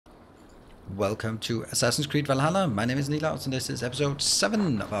Welcome to Assassin's Creed Valhalla. My name is Nilaus and this is episode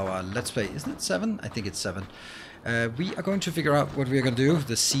 7 of our Let's Play. Isn't it 7? I think it's 7. We are going to figure out what we're going to do.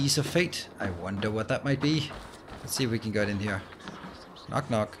 The Seas of Fate. I wonder what that might be. Let's see if we can get in here. Knock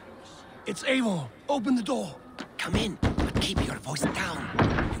knock. It's Eivor. Open the door. Come in, but keep your voice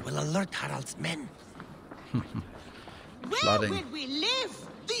down. You will alert Harald's men. Where will we live?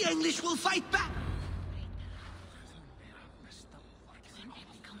 The English will fight back.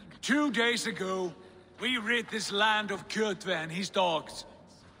 2 days ago, we rid this land of Kjotve and his dogs.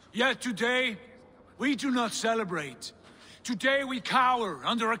 Yet today, we do not celebrate. Today we cower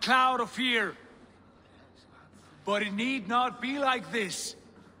under a cloud of fear. But it need not be like this.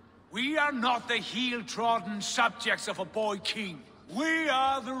 We are not the heel-trodden subjects of a boy king. We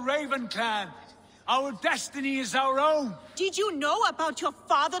are the Raven clan. Our destiny is our own. Did you know about your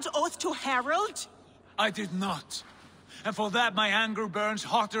father's oath to Harald? I did not. And for that my anger burns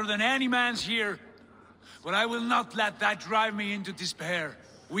hotter than any man's here. But I will not let that drive me into despair.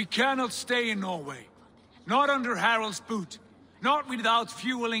 We cannot stay in Norway. Not under Harald's boot. Not without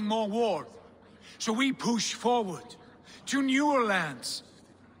fueling more war. So we push forward. To newer lands.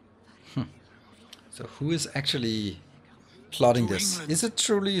 So who is actually plotting this? England. Is it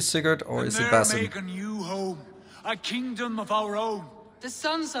truly Sigurd or is it There Basim? make a new home. A kingdom of our own. The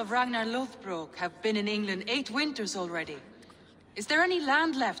sons of Ragnar Lothbrok have been in England 8 winters already. Is there any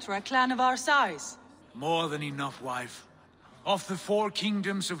land left for a clan of our size? More than enough, wife. Of the 4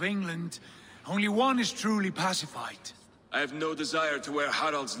 kingdoms of England, only one is truly pacified. I have no desire to wear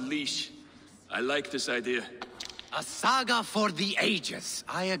Harald's leash. I like this idea. A saga for the ages.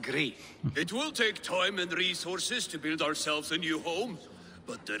 I agree. It will take time and resources to build ourselves a new home,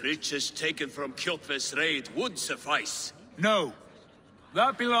 but the riches taken from Kjotve's raid would suffice. No.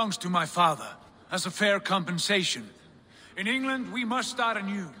 That belongs to my father, as a fair compensation. In England, we must start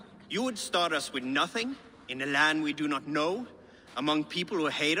anew. You would start us with nothing, in a land we do not know, among people who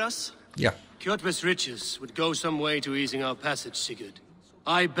hate us? Yeah. Kjotve's riches would go some way to easing our passage, Sigurd.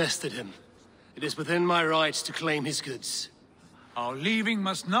 I bested him. It is within my rights to claim his goods. Our leaving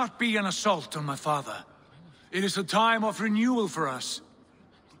must not be an assault on my father. It is a time of renewal for us.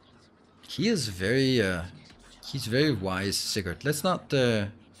 He is he's very wise, Sigurd. Let's not,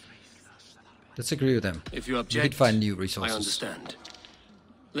 let's agree with him. If you We object, could find new resources. I understand.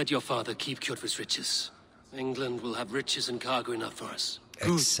 Let your father keep Kjotve's riches. England will have riches and cargo enough for us.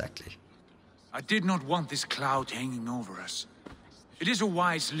 Exactly. I did not want this cloud hanging over us. It is a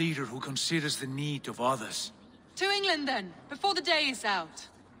wise leader who considers the need of others. To England then, before the day is out.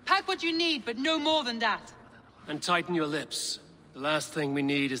 Pack what you need, but no more than that. And tighten your lips. The last thing we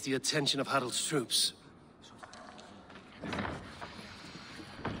need is the attention of Harald's troops.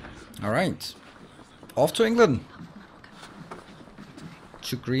 Alright. Off to England.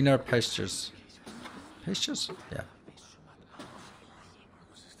 To greener pastures. Pastures? Yeah.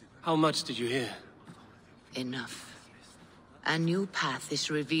 How much did you hear? Enough. A new path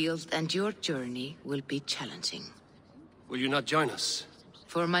is revealed and your journey will be challenging. Will you not join us?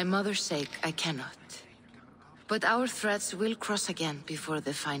 For my mother's sake, I cannot. But our threads will cross again before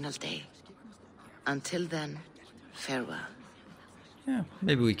the final day. Until then, farewell. Yeah,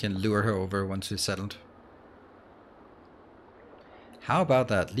 maybe we can lure her over once we've settled. How about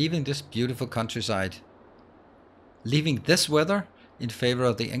that? Leaving this beautiful countryside. Leaving this weather in favor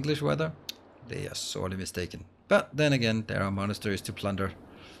of the English weather? They are sorely mistaken. But then again, there are monasteries to plunder.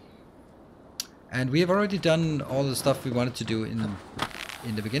 And we have already done all the stuff we wanted to do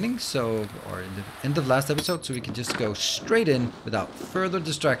in the beginning, so, or in the end of last episode, so we can just go straight in without further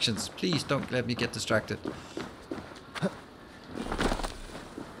distractions. Please don't let me get distracted.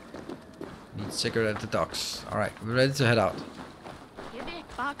 Meet Sigurd at the docks. Alright, we're ready to head out.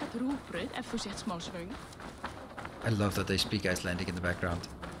 I love that they speak Icelandic in the background.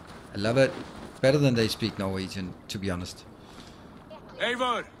 I love it. Better than they speak Norwegian, to be honest.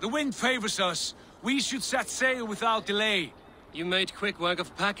 Eivor, the wind favors us. We should set sail without delay. You made quick work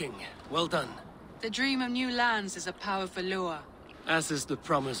of packing. Well done. The dream of new lands is a powerful lure. As is the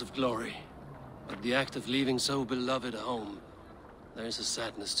promise of glory. But the act of leaving so beloved a home, there is a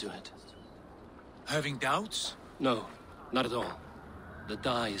sadness to it. Having doubts? No, not at all. The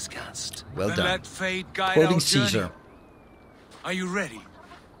die is cast. Well Then done. let fate guide Quoting our journey. Caesar. Are you ready?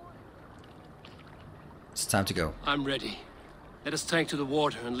 It's time to go. I'm ready. Let us take to the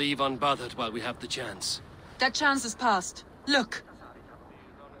water and leave unbothered while we have the chance. That chance is past. Look!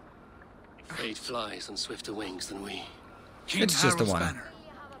 Fate flies on swifter wings than we. King It's just the Harald's one. banner.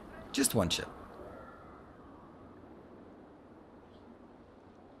 Just one ship.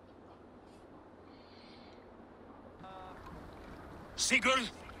 Sigurd,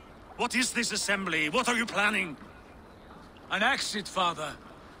 What is this assembly? What are you planning? An exit, father.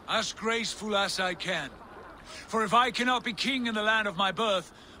 As graceful as I can. For if I cannot be king in the land of my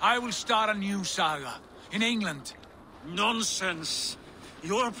birth, I will start a new saga. In England. Nonsense.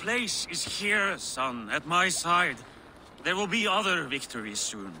 Your place is here, son, at my side. There will be other victories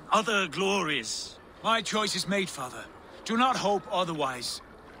soon. Other glories. My choice is made, father. Do not hope otherwise.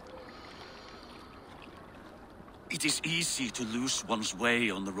 It is easy to lose one's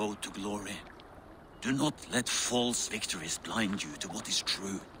way on the road to glory. Do not let false victories blind you to what is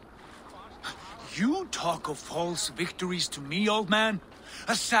true. You talk of false victories to me, old man?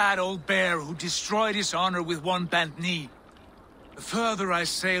 A sad old bear who destroyed his honor with one bent knee. The further I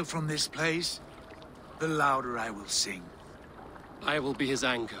sail from this place, the louder I will sing. I will be his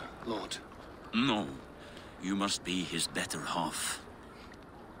anger, Lord. No, you must be his better half.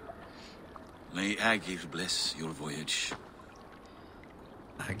 May Aegir bless your voyage.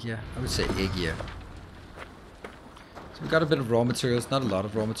 Aegir? I would say Aegir. So we got a bit of raw materials, not a lot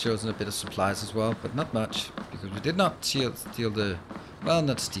of raw materials, and a bit of supplies as well, but not much, because we did not steal the... Well,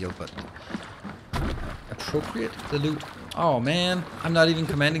 not steal, but... appropriate the loot. Oh man, I'm not even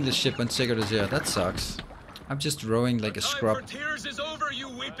commanding the ship when Sigurd is here. That sucks. I'm just rowing like a scrub. Time for tears is over, you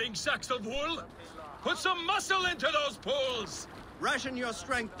weeping sacks of wool. Put some muscle into those pools. Ration your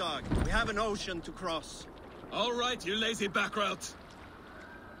strength, dog. We have an ocean to cross. All right, you lazy backrout.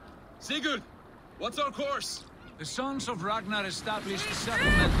 Sigurd, what's our course? The sons of Ragnar established a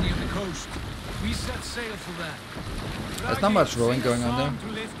settlement near the coast. We set sail for that. There's not much rowing going on there.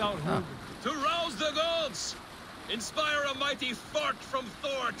 To lift out Hugr. To rouse the gods! Inspire a mighty fart from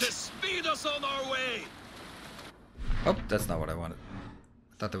Thor to speed us on our way! Oh, that's not what I wanted.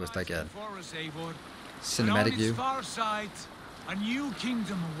 I thought there was like a For us, Eivor. cinematic On its view. far side, a new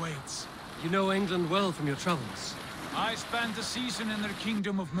kingdom awaits. You know England well from your travels. I spent a season in their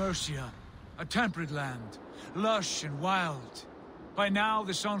kingdom of Mercia, a temperate land, lush and wild. By now,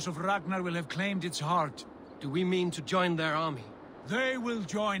 the sons of Ragnar will have claimed its heart. Do we mean to join their army? They will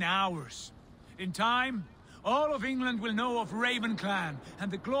join ours. In time, all of England will know of Raven Clan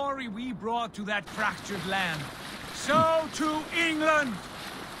and the glory we brought to that fractured land. So to England!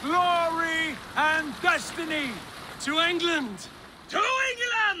 Glory and destiny! To England! To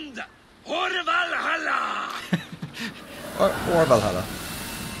England! Or Valhalla! or Valhalla.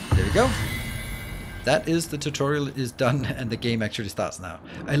 There we go. That is, the tutorial is done and the game actually starts now.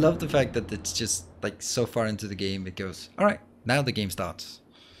 I love the fact that it's just like so far into the game it goes, alright, now the game starts.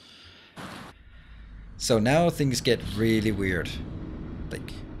 So now things get really weird.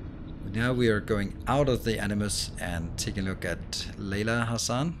 Like, now we are going out of the Animus and taking a look at Layla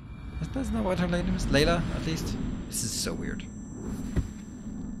Hassan. That's not what her name is? Layla, at least? This is so weird.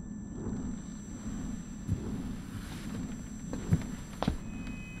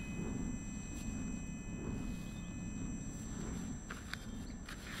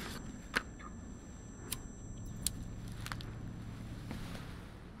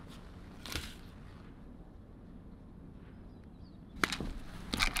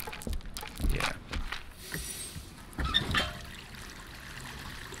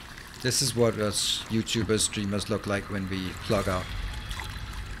 This is what us YouTubers, streamers look like when we clog out.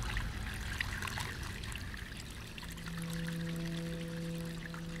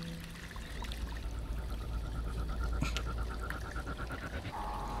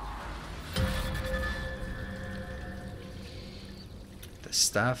 The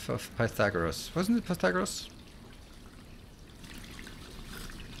staff of Pythagoras. Wasn't it Pythagoras?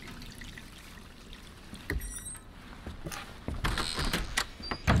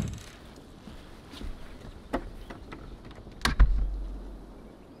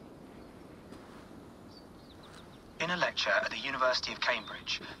 At the University of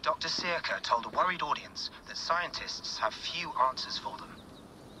Cambridge, Dr. Circa told a worried audience that scientists have few answers for them.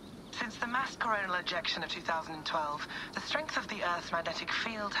 Since the mass coronal ejection of 2012, the strength of the Earth's magnetic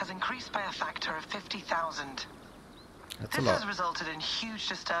field has increased by a factor of 50,000. This has resulted in huge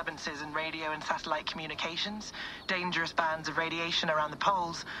disturbances in radio and satellite communications, dangerous bands of radiation around the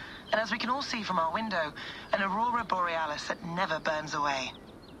poles, and as we can all see from our window, an aurora borealis that never burns away.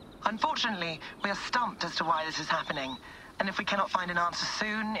 Unfortunately, we are stumped as to why this is happening, and if we cannot find an answer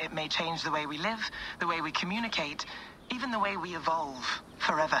soon, it may change the way we live, the way we communicate, even the way we evolve,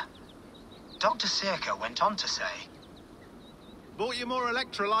 forever. Dr. Circa went on to say, "Bought you more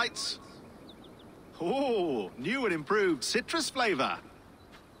electrolytes? Oh, new and improved citrus flavor."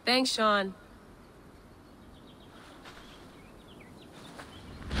 Thanks, Sean.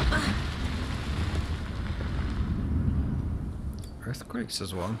 Earthquakes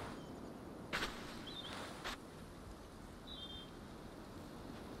as well.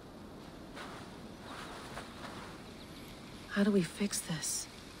 How do we fix this?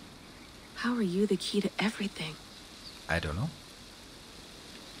 How are you the key to everything? I don't know.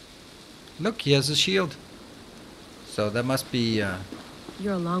 Look, he has a shield. So that must be...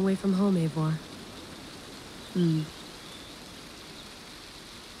 You're a long way from home, Eivor.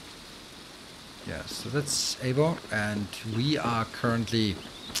 Yeah, so that's Eivor, and we are currently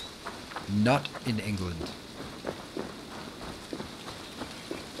not in England.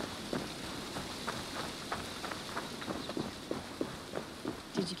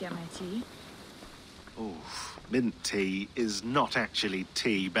 Did you get my tea? Oh, mint tea is not actually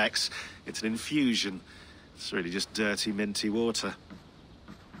tea, Bex. It's an infusion. It's really just dirty, minty water.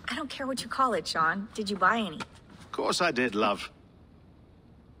 I don't care what you call it, Sean. Did you buy any? Of course I did, love.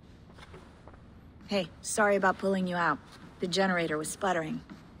 Hey, sorry about pulling you out. The generator was sputtering.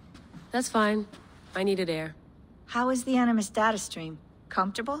 That's fine. I needed air. How is the Animus data stream?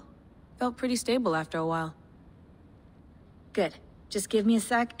 Comfortable? Felt pretty stable after a while. Good. Just give me a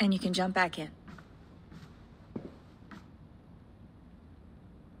sec and you can jump back in.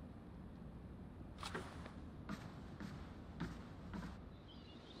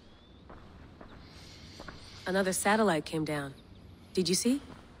 Another satellite came down. Did you see?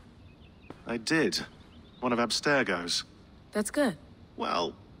 I did. One of Abstergo's. That's good.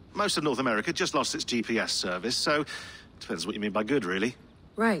 Well, most of North America just lost its GPS service, so... Depends what you mean by good, really.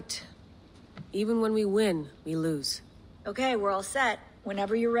 Right. Even when we win, we lose. Okay, we're all set.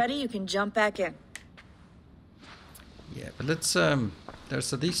 Whenever you're ready, you can jump back in. Yeah, but let's...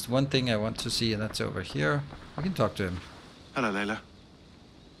 There's at least one thing I want to see, and that's over here. We can talk to him. Hello, Layla.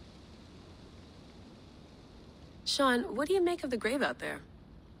 Sean, what do you make of the grave out there?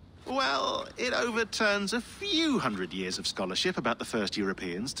 Well, it overturns a few hundred years of scholarship about the first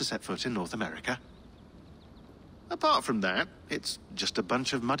Europeans to set foot in North America. Apart from that, it's just a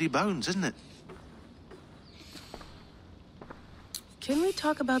bunch of muddy bones, isn't it? Can we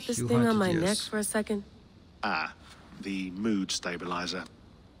talk about this thing on my neck for a second? Ah, the mood stabilizer.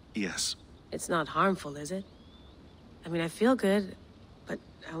 Yes. It's not harmful, is it? I mean, I feel good, but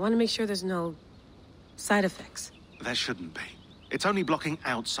I want to make sure there's no side effects. There shouldn't be. It's only blocking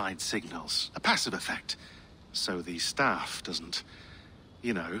outside signals, a passive effect. So the staff doesn't,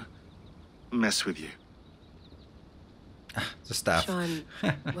 you know, mess with you. The staff. Sean,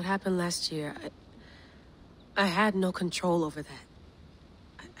 what happened last year, I had no control over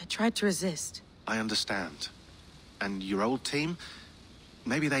that. I tried to resist. I understand. And your old team,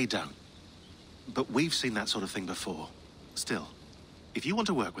 maybe they don't. But we've seen that sort of thing before. Still, if you want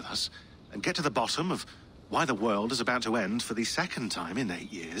to work with us and get to the bottom of why the world is about to end for the second time in 8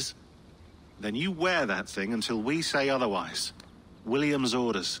 years, then you wear that thing until we say otherwise. William's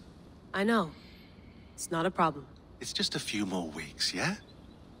orders. I know. It's not a problem. It's just a few more weeks, yeah?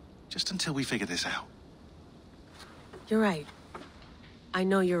 Just until we figure this out. You're right. I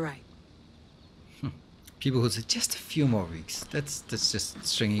know you're right. People who say just a few more weeks. That's just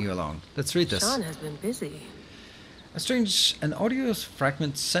stringing you along. Let's read this. Sean has been busy. An audio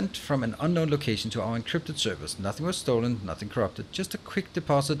fragment sent from an unknown location to our encrypted servers. Nothing was stolen, nothing corrupted. Just a quick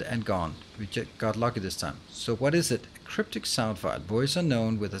deposit and gone. We got lucky this time. So what is it? A cryptic sound file, voice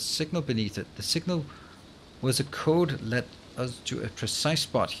unknown with a signal beneath it. The signal was a code led us to a precise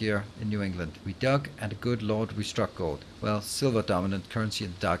spot here in New England. We dug, and good lord, we struck gold. Well, silver dominant currency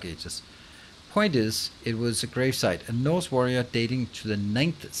in the Dark Ages. Point is, it was a gravesite, a Norse warrior dating to the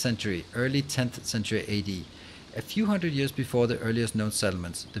 9th century, early 10th century AD. A few hundred years before the earliest known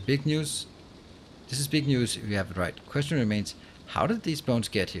settlements. The big news... This is big news if you have it right. Question remains, how did these bones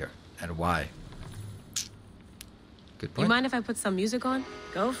get here? And why? Good point. You mind if I put some music on?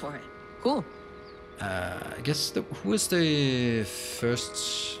 Go for it. Cool. I guess... Who was the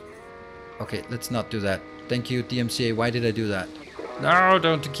first... Okay, let's not do that. Thank you, DMCA. Why did I do that? No,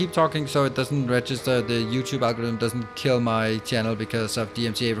 don't keep talking so it doesn't register. The YouTube algorithm doesn't kill my channel because of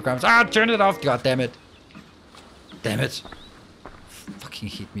DMCA requirements. Ah, turn it off! God damn it. Damn it. Fucking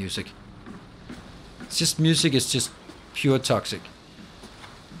hate music. It's just music is just pure toxic.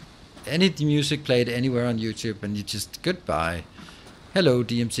 Any music played anywhere on YouTube and you just... Goodbye. Hello,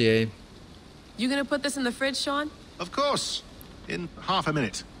 DMCA. You gonna put this in the fridge, Sean? Of course. In half a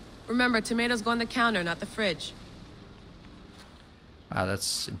minute. Remember, tomatoes go on the counter, not the fridge. Ah,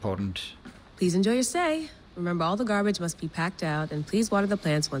 that's important. Please enjoy your stay. Remember, all the garbage must be packed out, and please water the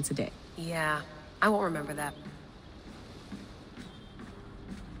plants once a day. Yeah, I won't remember that.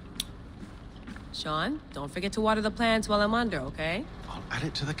 Sean, don't forget to water the plants while I'm under, okay? I'll add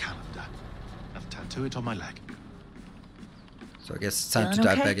it to the calendar and tattoo it on my leg. So I guess it's time to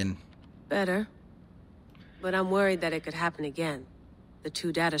dive back in. Better. But I'm worried that it could happen again. The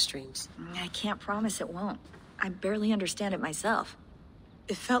 2 data streams. I can't promise it won't. I barely understand it myself.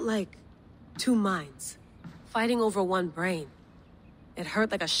 It felt like 2 minds, fighting over one brain. It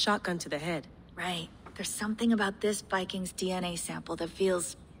hurt like a shotgun to the head. Right. There's something about this Viking's DNA sample that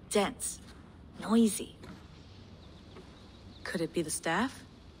feels dense, noisy. Could it be the staff?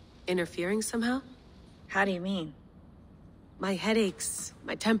 Interfering somehow? How do you mean? My headaches,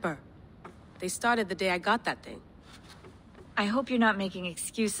 my temper. They started the day I got that thing. I hope you're not making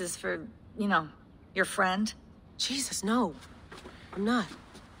excuses for, you know, your friend. Jesus, no. I'm not.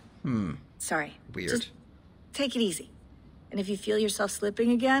 Sorry. Weird. Just take it easy. And if you feel yourself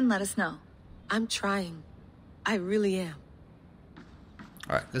slipping again, let us know. I'm trying. I really am.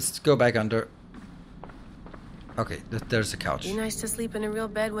 Alright, let's go back under. Okay, there's a couch. Be nice to sleep in a real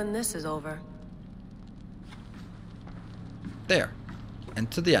bed when this is over. There.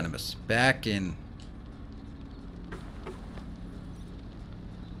 Into the Animus. Back in.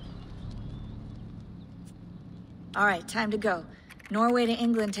 All right, time to go. Norway to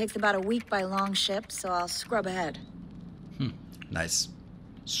England takes about a week by long ship, so I'll scrub ahead. Nice.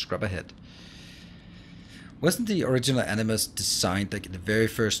 Scrub ahead. Wasn't the original Animus designed, like the very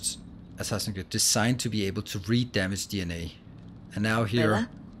first Assassin's Creed, designed to be able to read damaged DNA? And now here Bella,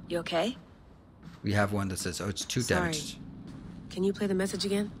 you okay? we have one that says, oh, it's too damaged. Can you play the message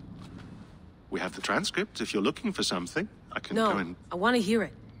again? We have the transcript. If you're looking for something, I can go and... I want to hear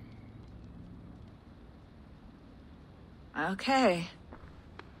it. Okay.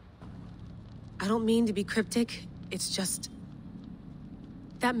 I don't mean to be cryptic. It's just...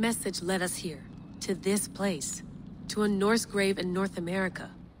 that message led us here. To this place. To a Norse grave in North America.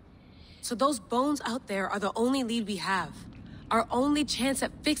 So those bones out there are the only lead we have. Our only chance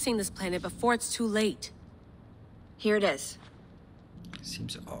at fixing this planet before it's too late. Here it is.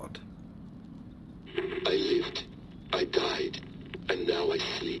 Seems odd. I lived, I died, and now I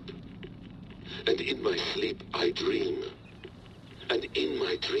sleep. And in my sleep I dream. And in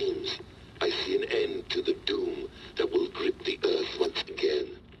my dreams I see an end to the doom that will grip the earth once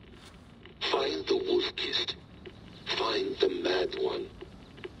again. Find the wolf-kissed. Find the mad one.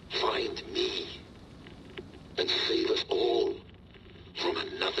 Find me. And save us all from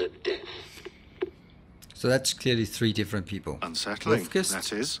another death. So that's clearly 3 different people. Unsettling, Wolf-kissed,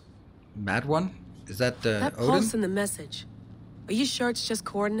 that is. Mad one? Is that That Odin? pulse in the message. Are you sure it's just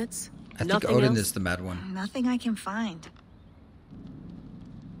coordinates? I think Nothing Odin else? is the mad one. Nothing I can find.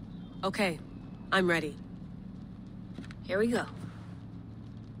 Okay, I'm ready. Here we go.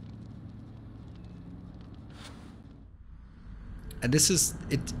 And this is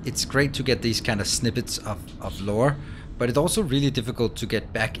it's great to get these kind of snippets of lore, but it's also really difficult to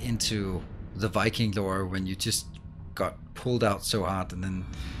get back into the Viking lore when you just got pulled out so hard and then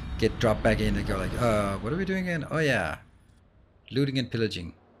get dropped back in and go like, what are we doing again? Oh yeah. Looting and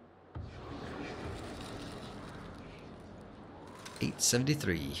pillaging.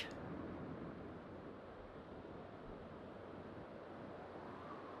 873.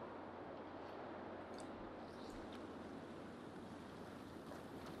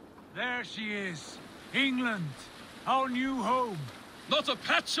 There she is. England. Our new home. Not a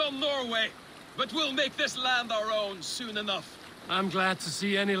patch on Norway, but we'll make this land our own soon enough. I'm glad to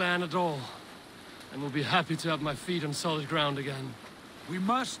see any land at all. And will be happy to have my feet on solid ground again. We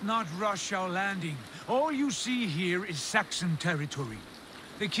must not rush our landing. All you see here is Saxon territory.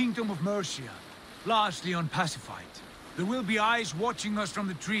 The Kingdom of Mercia, largely unpacified. There will be eyes watching us from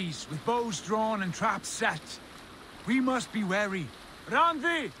the trees, with bows drawn and traps set. We must be wary.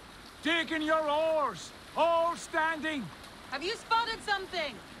 Randvi, dig in your oars! All standing! Have you spotted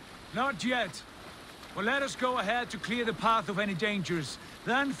something? Not yet. Well, let us go ahead to clear the path of any dangers.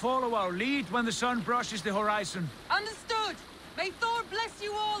 Then follow our lead when the sun brushes the horizon. Understood! May Thor bless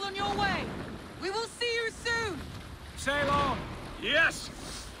you all on your way! We will see you soon! Sail on! Yes!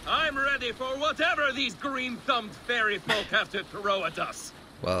 I'm ready for whatever these green-thumbed fairy folk have to throw at us.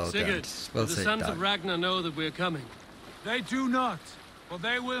 Well Sigurd, done. Well do the said, sons Dag. of Ragnar know that we're coming? They do not, but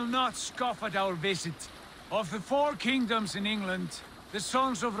they will not scoff at our visit. Of the 4 kingdoms in England, the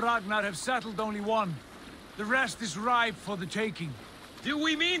sons of Ragnar have settled only one. The rest is ripe for the taking. Do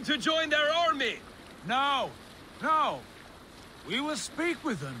we mean to join their army? No, no. We will speak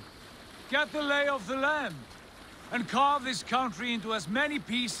with them, get the lay of the land, and carve this country into as many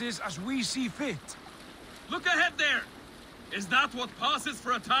pieces as we see fit. Look ahead there! Is that what passes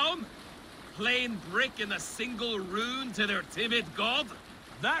for a town? Plain brick in a single rune to their timid god?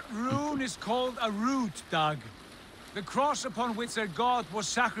 That rune is called a root, Dag. The cross upon which their god was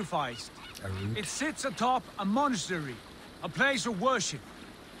sacrificed. It sits atop a monastery, a place of worship.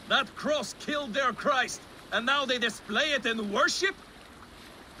 That cross killed their Christ, and now they display it in worship?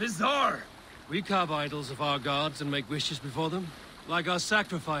 Bizarre. We carve idols of our gods and make wishes before them, like our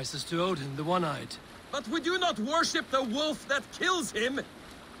sacrifices to Odin, the One-Eyed. But we do not worship the wolf that kills him.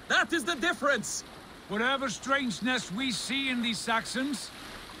 That is the difference. Whatever strangeness we see in these Saxons,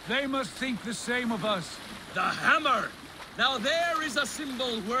 they must think the same of us. The hammer! Now there is a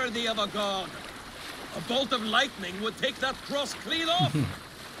symbol worthy of a god. A bolt of lightning would take that cross clean off.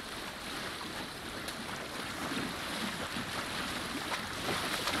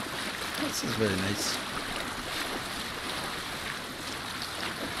 This is very nice.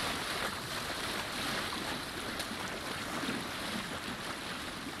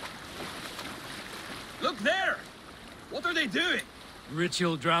 Look there! What are they doing?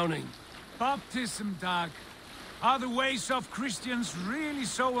 Ritual drowning. Baptism, Dag. Are the ways of Christians really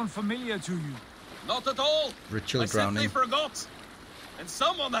so unfamiliar to you? Not at all. Ritual I drowning. simply forgot. And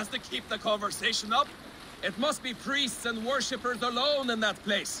someone has to keep the conversation up. It must be priests and worshippers alone in that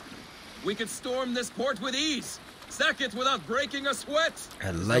place. We could storm this port with ease. Sack it without breaking a sweat. I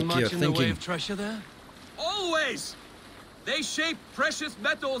like your much in the way thinking. of treasure there? Always! They shape precious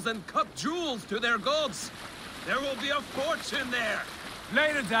metals and cut jewels to their gods. There will be a fortune there.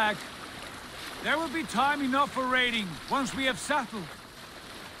 Later, Dag. There will be time enough for raiding once we have settled.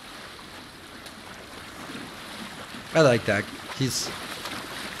 I like that. He's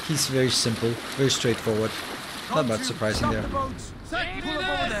very simple, very straightforward. Not much surprising there. Pull up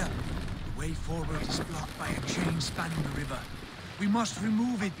over there. The way forward is blocked by a chain spanning the river. We must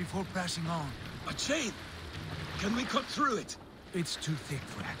remove it before pressing on. A chain? Can we cut through it? It's too thick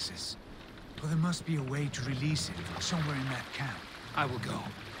for access. But there must be a way to release it somewhere in that camp. I will go.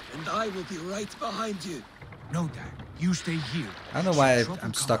 And I will be right behind you. No, Dag. You stay here. I don't know why Should I'm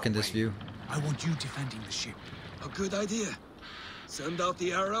trouble stuck come in our this way, view. I want you defending the ship. A good idea. Send out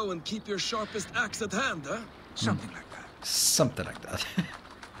the arrow and keep your sharpest axe at hand, huh? Something like that. Something like that.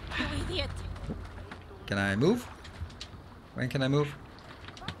 You idiot. Can I move? When can I move?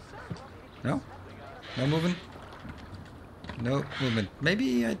 No? No moving? No movement.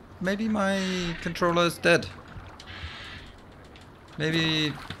 Maybe my controller is dead.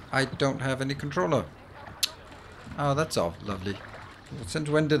 Maybe I don't have any controller. Oh, that's all lovely. Since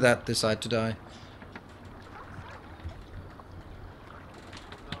when did that decide to die?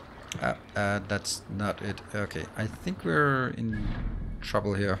 That's not it. Okay, I think we're in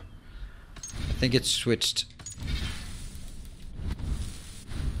trouble here. I think it's switched.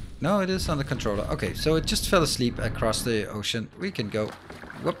 No, it is on the controller. Okay, so it just fell asleep across the ocean. We can go.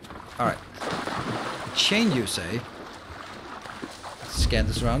 Whoop. Alright. Chain, you say? Scan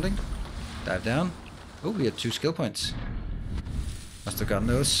the surrounding. Dive down. Oh, we had 2 skill points. Must have gotten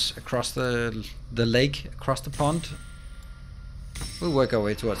those across the lake, across the pond. We'll work our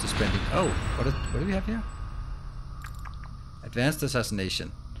way towards the spending. Oh, what do we have here? Advanced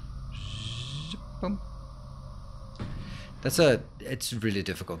assassination. Boom. It's really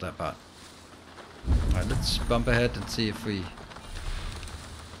difficult, that part. Alright, let's bump ahead and see if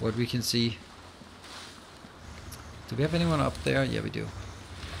what we can see. Do we have anyone up there? Yeah, we do.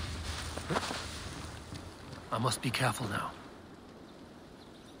 I must be careful now.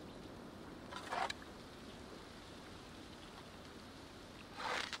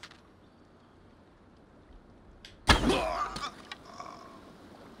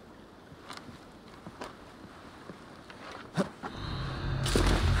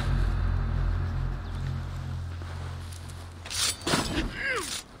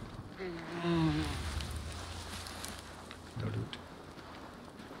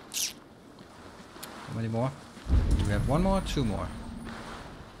 How many more? Do we have 1 more? 2 more?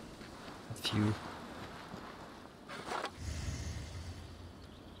 A few.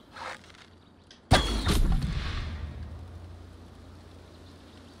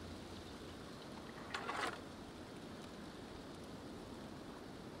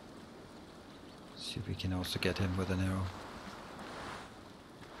 See if we can also get him with an arrow.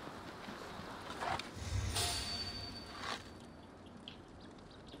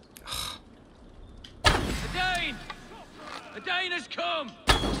 The Dane has come!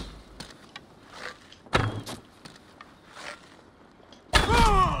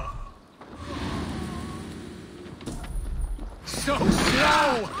 So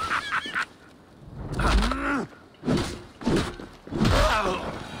slow!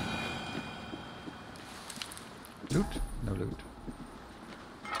 Loot? No loot.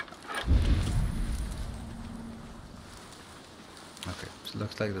 Okay, so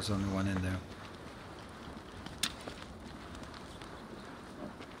looks like there's only one in there.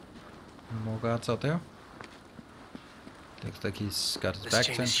 More guards out there. Looks like he's got his back This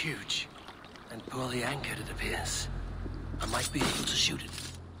chain turned. is huge and poorly anchored, it appears. I might be able to shoot it.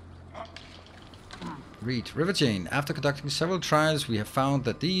 Read. River chain. After conducting several trials, we have found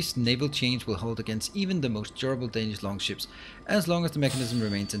that these naval chains will hold against even the most durable Danish longships, as long as the mechanism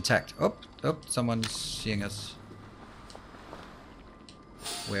remains intact. Oh, someone's seeing us.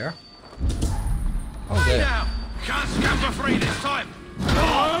 Where? Oh, there. Now, can't scamper free this time.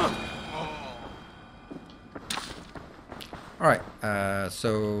 Alright,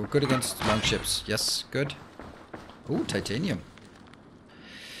 so good against longships. Yes, good. Ooh, titanium.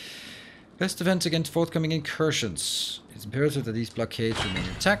 Best defense against forthcoming incursions. It's imperative that these blockades remain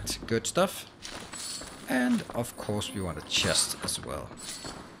intact. Good stuff. And of course we want a chest as well.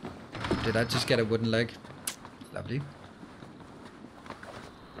 Did I just get a wooden leg? Lovely.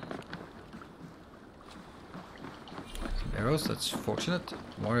 Some arrows, that's fortunate.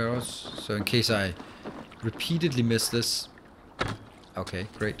 More arrows. So in case I repeatedly miss this. Okay,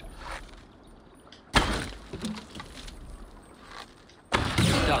 great.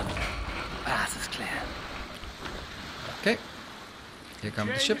 Done. Path is clear. Okay. Here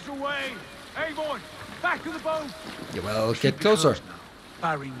comes the ship. Away. Eivor, back to the boat. Yeah, well, get closer.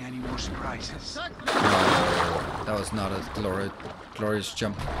 Barring any more surprises. No, that was not a glorious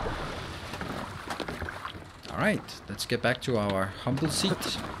jump. Alright, let's get back to our humble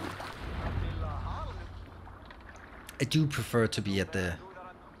seat. I do prefer to be at the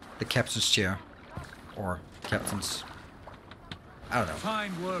captain's chair. Or captain's... I don't know.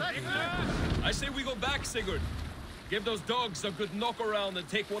 Fine work. I say we go back, Sigurd. Give those dogs a good knock around and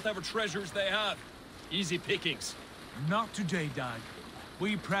take whatever treasures they have. Easy pickings. Not today, Dag.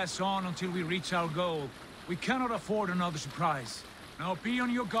 We press on until we reach our goal. We cannot afford another surprise. Now be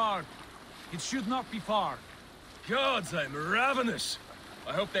on your guard. It should not be far. Gods, I'm ravenous.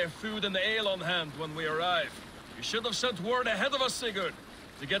 I hope they have food and ale on hand when we arrive. You should have sent word ahead of us, Sigurd,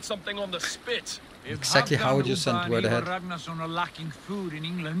 to get something on the spit. Exactly how would you send word ahead? If Ragnarsson are lacking food in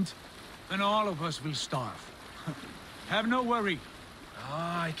England, then all of us will starve. Have no worry.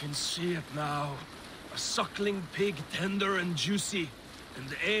 Ah, I can see it now. A suckling pig, tender and juicy,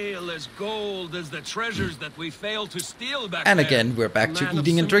 and ale as gold as the treasures that we failed to steal back And then. again, we're back to Man of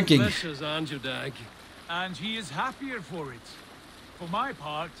eating and simple drinking. pleasures, aren't you, Dag? And he is happier for it. For my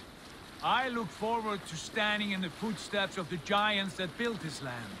part, I look forward to standing in the footsteps of the giants that built this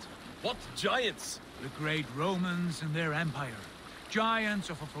land. What giants? The great Romans and their empire. Giants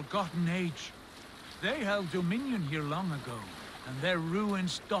of a forgotten age. They held dominion here long ago, and their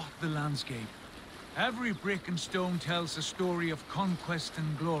ruins dot the landscape. Every brick and stone tells a story of conquest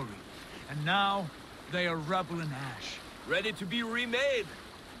and glory. And now, they are rubble and ash. Ready to be remade.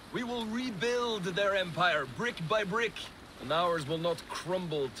 We will rebuild their empire, brick by brick, and ours will not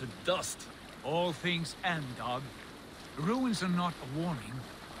crumble to dust. All things end, dog. The ruins are not a warning.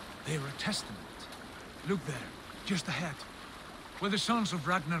 They are a testament. Look there, just ahead, where the sons of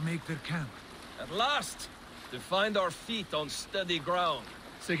Ragnar make their camp. At last, to find our feet on steady ground.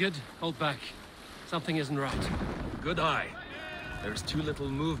 Sigurd, hold back. Something isn't right. Good eye. There's too little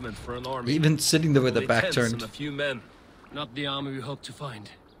movement for an army. Even sitting there with the Only back tents turned. and a few men. Not the army we hope to find.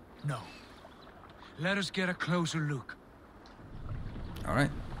 No. Let us get a closer look. All right.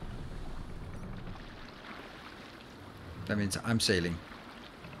 That means I'm sailing.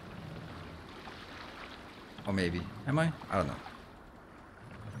 Or maybe. Am I? I don't know.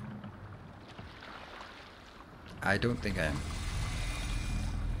 I don't think I am.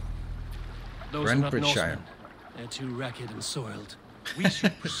 Those are not Brentfordshire. Norsemen. They're too ragged and soiled. We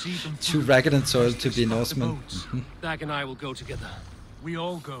should proceed on Too foot. ragged and soiled to be Spot the Norsemen. boats. Dag and I will go together. We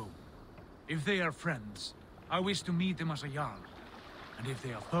all go. If they are friends, I wish to meet them as a jarl. And if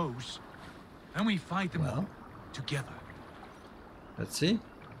they are foes, then we fight them all together. Let's see.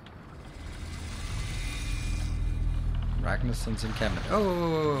 Ragnarsson's encampment.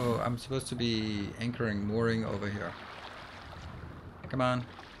 Oh, I'm supposed to be anchoring, mooring over here. Come on.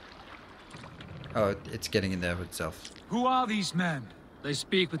 Oh, it's getting in there itself. Who are these men? They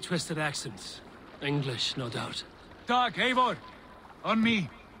speak with twisted accents. English, no doubt. Dag, Eivor, on me.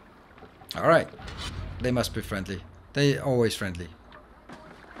 All right. They must be friendly. They always friendly.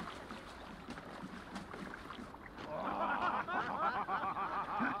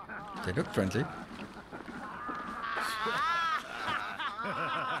 They look friendly.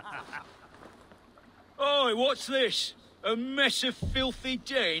 Oi, what's this? A mess of filthy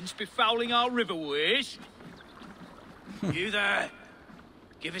Danes befouling our riverways? You there?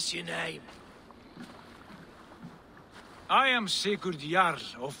 Give us your name. I am Sigurd Jarl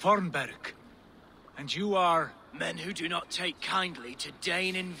of Fornberg. And you are... Men who do not take kindly to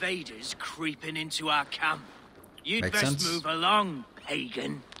Dane invaders creeping into our camp. You'd Makes best sense. move along,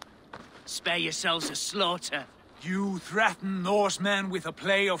 pagan. Spare yourselves a slaughter. You threaten Norsemen with a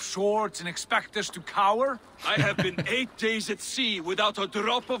play of swords and expect us to cower? I have been 8 days at sea without a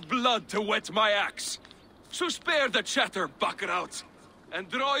drop of blood to wet my axe. So spare the chatter, buckerouts, and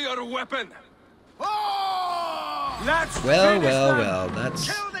draw your weapon. Let's well, that's...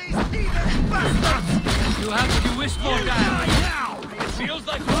 You have to be wistful, guys. It feels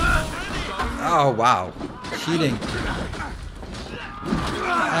like... Oh, wow. Cheating.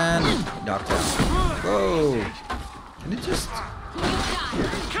 And knocked out. Whoa. Can it just...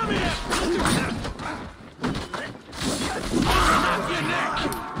 Come here.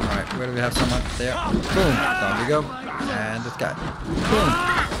 Alright, where do we have someone? There. Boom. Down we go. And this guy. Boom.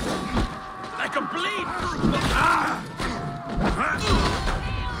 I can bleed.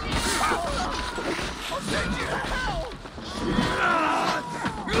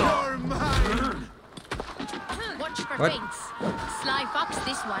 You're mine. Watch for What? feints. Sly fox,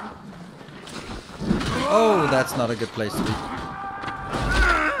 this one. Oh, that's not a good place to be.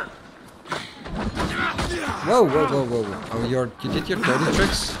 Whoa, whoa, whoa, whoa, whoa. Oh, you did your dirty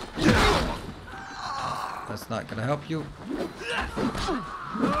tricks? That's not gonna help you.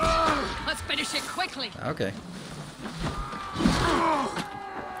 Let's finish it quickly. Okay.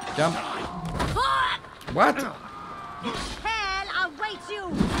 Jump. What? Hell, I'll wait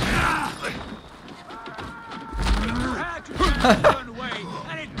you.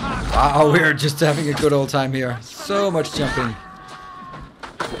 Wow, we're just having a good old time here. So much jumping.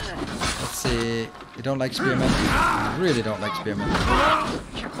 Let's see. You don't like spearmen? You really don't like spearmen.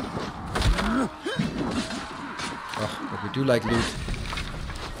 Oh, but we do like loot.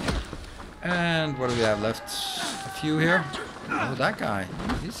 And what do we have left? A few here. Oh, that guy.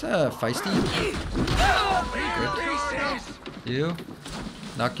 He's feisty. Good. You.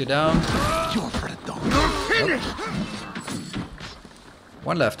 Knock you down. Oh.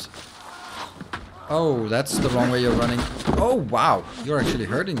 One left. Oh, that's the wrong way you're running. Oh, wow. You're actually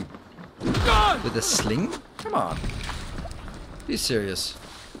hurting. With a sling? Come on. Be serious.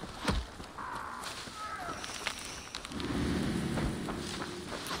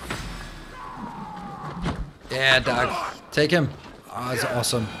 Yeah, dog. Take him. Oh, that's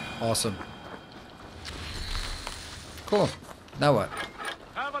awesome. Awesome. Cool. Now what?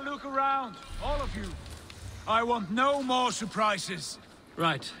 Have a look around, all of you. I want no more surprises.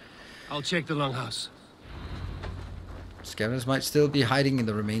 Right. I'll check the longhouse. Scavengers might still be hiding in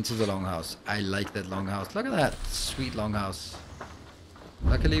the remains of the longhouse. I like that longhouse. Look at that sweet longhouse.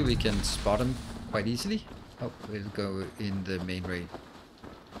 Luckily, we can spot them quite easily. Oh, we'll go in the main raid.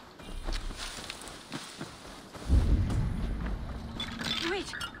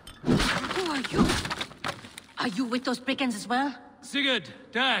 Wait. Who are you? Are you with those brigands as well? Sigurd,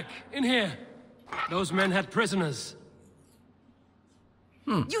 Dag, in here. Those men had prisoners.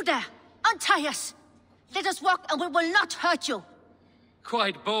 You there! Untie us! Let us walk and we will not hurt you!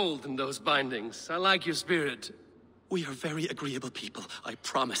 Quite bold in those bindings. I like your spirit. We are very agreeable people, I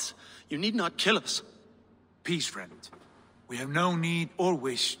promise. You need not kill us. Peace, friend. We have no need or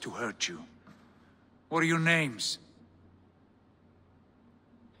wish to hurt you. What are your names?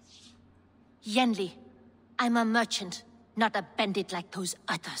 Yenli. I'm a merchant, not a bandit like those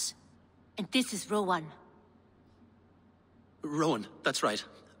others. And this is Rowan. Rowan, that's right.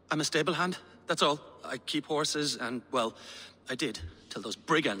 I'm a stable hand, that's all. I keep horses and, well, I did, till those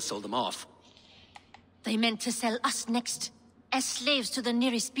brigands sold them off. They meant to sell us next, as slaves to the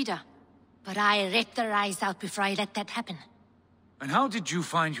nearest speeder. But I ripped their eyes out before I let that happen. And how did you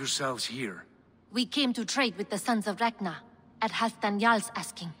find yourselves here? We came to trade with the Sons of Ragnar, at Halfdan Jarl's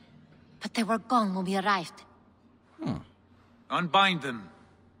asking. But they were gone when we arrived. Unbind them.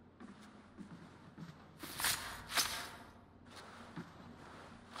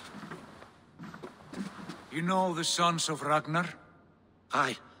 You know the Sons of Ragnar?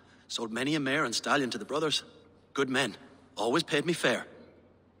 Aye. Sold many a mare and stallion to the brothers. Good men. Always paid me fair.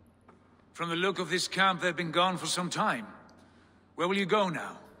 From the look of this camp, they've been gone for some time. Where will you go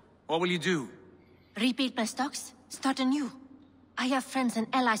now? What will you do? Rebuild my stocks, start anew. I have friends and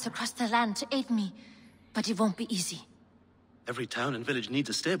allies across the land to aid me, but it won't be easy. Every town and village needs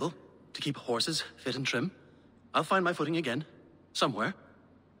a stable to keep horses fit and trim. I'll find my footing again. Somewhere.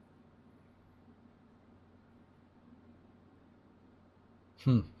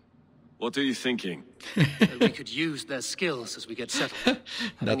 What are you thinking? That we could use their skills as we get settled. Not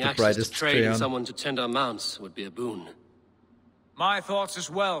Having the access brightest to trade and crayon. someone to tend our mounts would be a boon. My thoughts as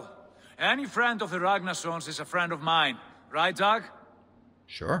well. Any friend of the Ragnarsons is a friend of mine. Right, Dag?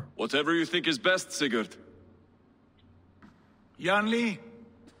 Sure. Whatever you think is best, Sigurd. Janli,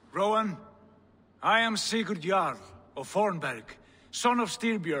 Rowan, I am Sigurd Jarl of Fornberg, son of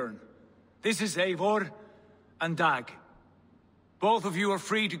Styrbjörn. This is Eivor, and Dag. Both of you are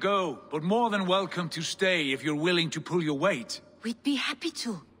free to go, but more than welcome to stay if you're willing to pull your weight. We'd be happy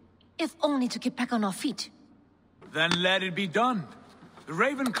to, if only to get back on our feet. Then let it be done. The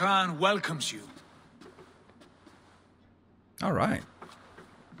Raven clan welcomes you. All right.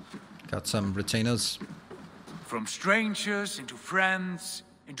 Got some retainers. From strangers into friends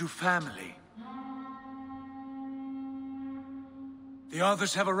into family. The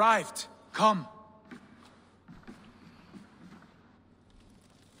others have arrived. Come.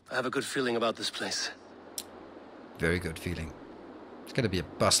 I have a good feeling about this place. Very good feeling. It's gonna be a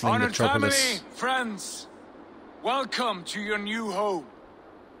bustling Honored metropolis. family, friends, welcome to your new home.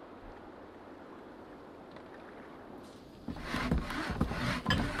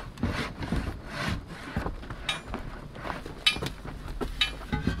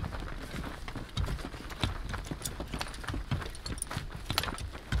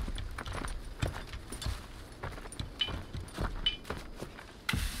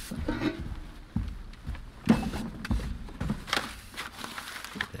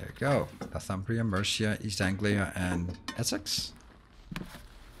 Go. Northumbria, Mercia, East Anglia, and Essex.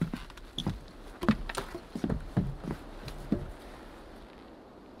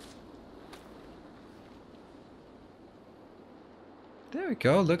 There we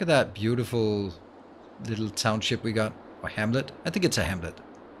go. Look at that beautiful little township we got. Or hamlet. I think it's a hamlet.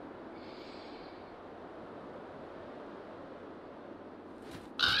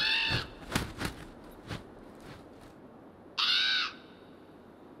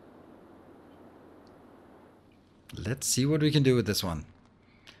 Let's see what we can do with this one.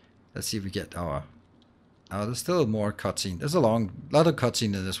 Let's see if we get our... Oh, there's still more cutscene. There's a lot of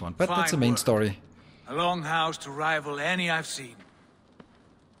cutscene in this one, but that's the main story. A longhouse to rival any I've seen.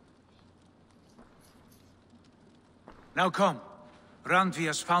 Now come. Randvi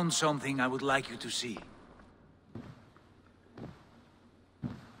has found something I would like you to see.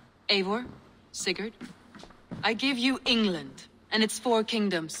 Eivor, Sigurd, I give you England and its 4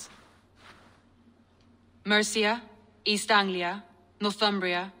 kingdoms. Mercia, East Anglia,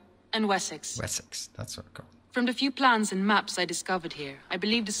 Northumbria, and Wessex. Wessex, that's what it's called. From the few plans and maps I discovered here, I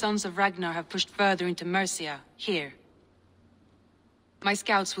believe the Sons of Ragnar have pushed further into Mercia, here. My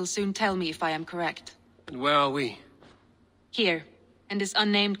scouts will soon tell me if I am correct. And where are we? Here, in this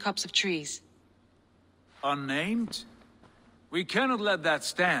unnamed copse of trees. Unnamed? We cannot let that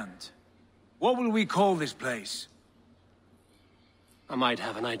stand. What will we call this place? I might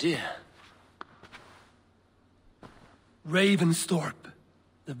have an idea. Ravensthorpe,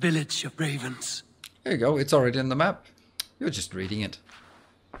 the village of ravens. There you go, it's already on the map. You're just reading it.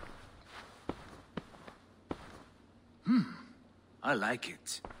 I like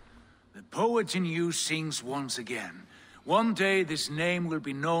it. The poet in you sings once again. One day this name will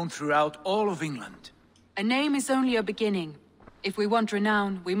be known throughout all of England. A name is only a beginning. If we want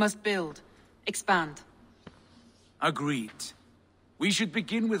renown, we must build, expand. Agreed. We should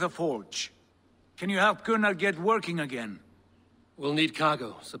begin with a forge. Can you help Gunnar get working again? We'll need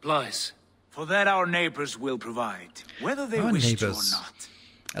cargo, supplies. For that our neighbors will provide, whether they wish to or not.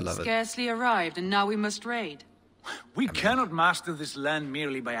 I love it. Scarcely arrived, and now we must raid. We cannot master this land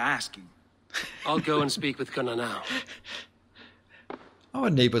merely by asking. I'll go and speak with Gunnar now.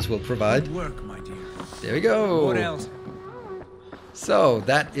 Our neighbors will provide. Good work, my dear. There we go. What else? So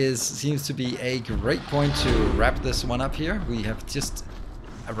that seems to be a great point to wrap this one up here. We have just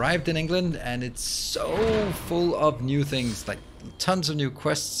arrived in England, and it's so full of new things, like tons of new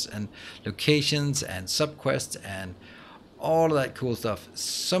quests and locations and subquests and all of that cool stuff.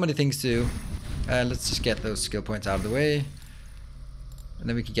 So many things to do. Let's just get those skill points out of the way, and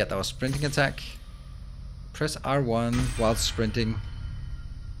then we can get our sprinting attack. Press R1 while sprinting.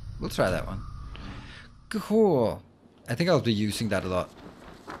 We'll try that one. Cool. I think I'll be using that a lot.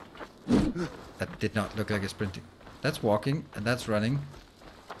 That did not look like a sprinting. That's walking and that's running.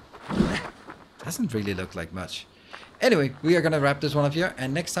 Doesn't really look like much. Anyway, we are gonna wrap this one up here,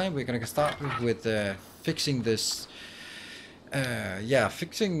 and next time we're gonna start with fixing this.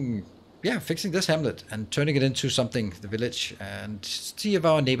 Fixing this hamlet and turning it into something, the village, and see if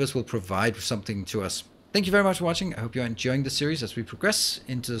our neighbors will provide something to us. Thank you very much for watching. I hope you're enjoying the series as we progress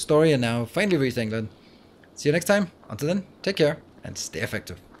into the story and now finally reach England. See you next time. Until then, take care and stay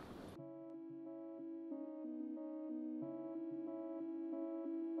effective.